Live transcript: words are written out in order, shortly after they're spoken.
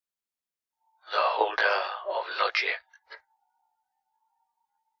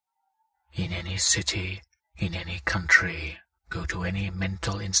In any city, in any country, go to any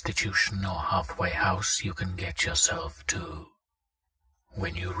mental institution or halfway house you can get yourself to.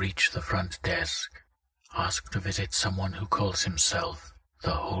 When you reach the front desk, ask to visit someone who calls himself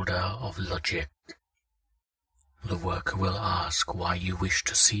the holder of logic. The worker will ask why you wish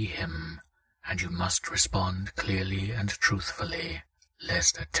to see him, and you must respond clearly and truthfully,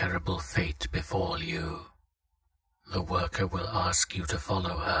 lest a terrible fate befall you. The worker will ask you to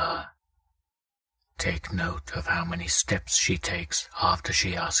follow her. Take note of how many steps she takes after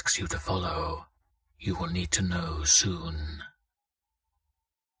she asks you to follow. You will need to know soon.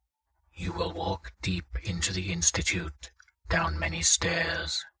 You will walk deep into the institute, down many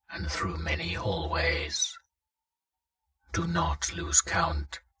stairs, and through many hallways. Do not lose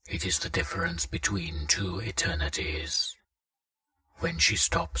count. It is the difference between two eternities. When she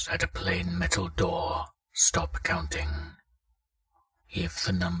stops at a plain metal door, stop counting. If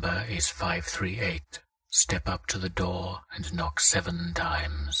the number is 538, step up to the door and knock 7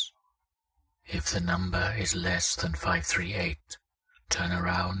 times. If the number is less than 538, turn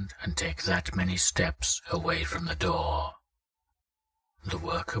around and take that many steps away from the door. The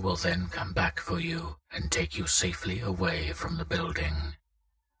worker will then come back for you and take you safely away from the building,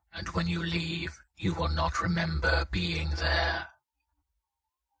 and when you leave, you will not remember being there.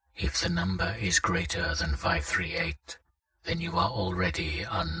 If the number is greater than 538, then you are already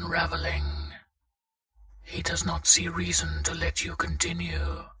unraveling. He does not see reason to let you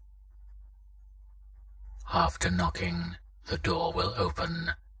continue. After knocking, the door will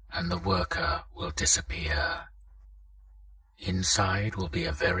open and the worker will disappear. Inside will be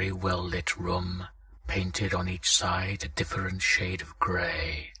a very well-lit room, painted on each side a different shade of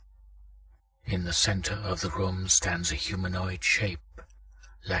grey. In the center of the room stands a humanoid shape,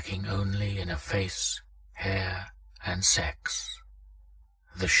 lacking only in a face, hair, and sex.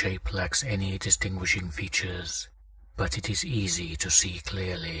 The shape lacks any distinguishing features, but it is easy to see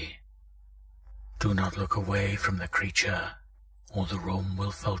clearly. Do not look away from the creature, or the room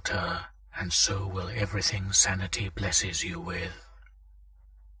will falter, and so will everything sanity blesses you with.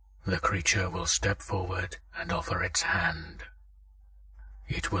 The creature will step forward and offer its hand.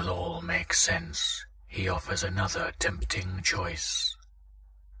 It will all make sense. He offers another tempting choice.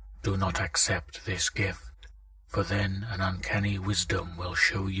 Do not accept this gift, for then an uncanny wisdom will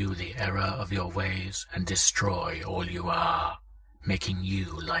show you the error of your ways and destroy all you are, making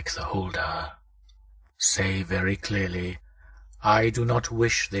you like the holder. Say very clearly, I do not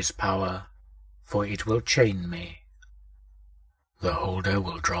wish this power, for it will chain me. The holder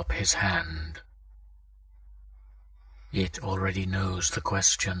will drop his hand. It already knows the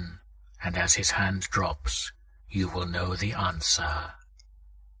question, and as his hand drops, you will know the answer.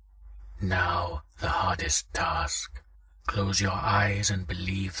 Now, the hardest task. Close your eyes and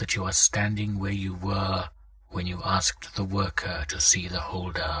believe that you are standing where you were when you asked the worker to see the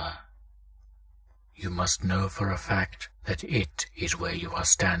holder. You must know for a fact that it is where you are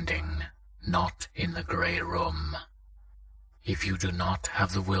standing, not in the grey room. If you do not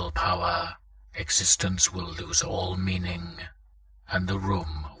have the willpower, existence will lose all meaning, and the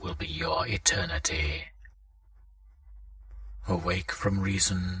room will be your eternity. Awake from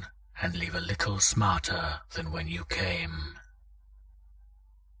reason and leave a little smarter than when you came.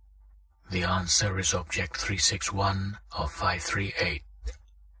 The answer is Object 361 of 538.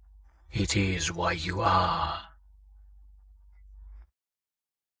 It is why you are.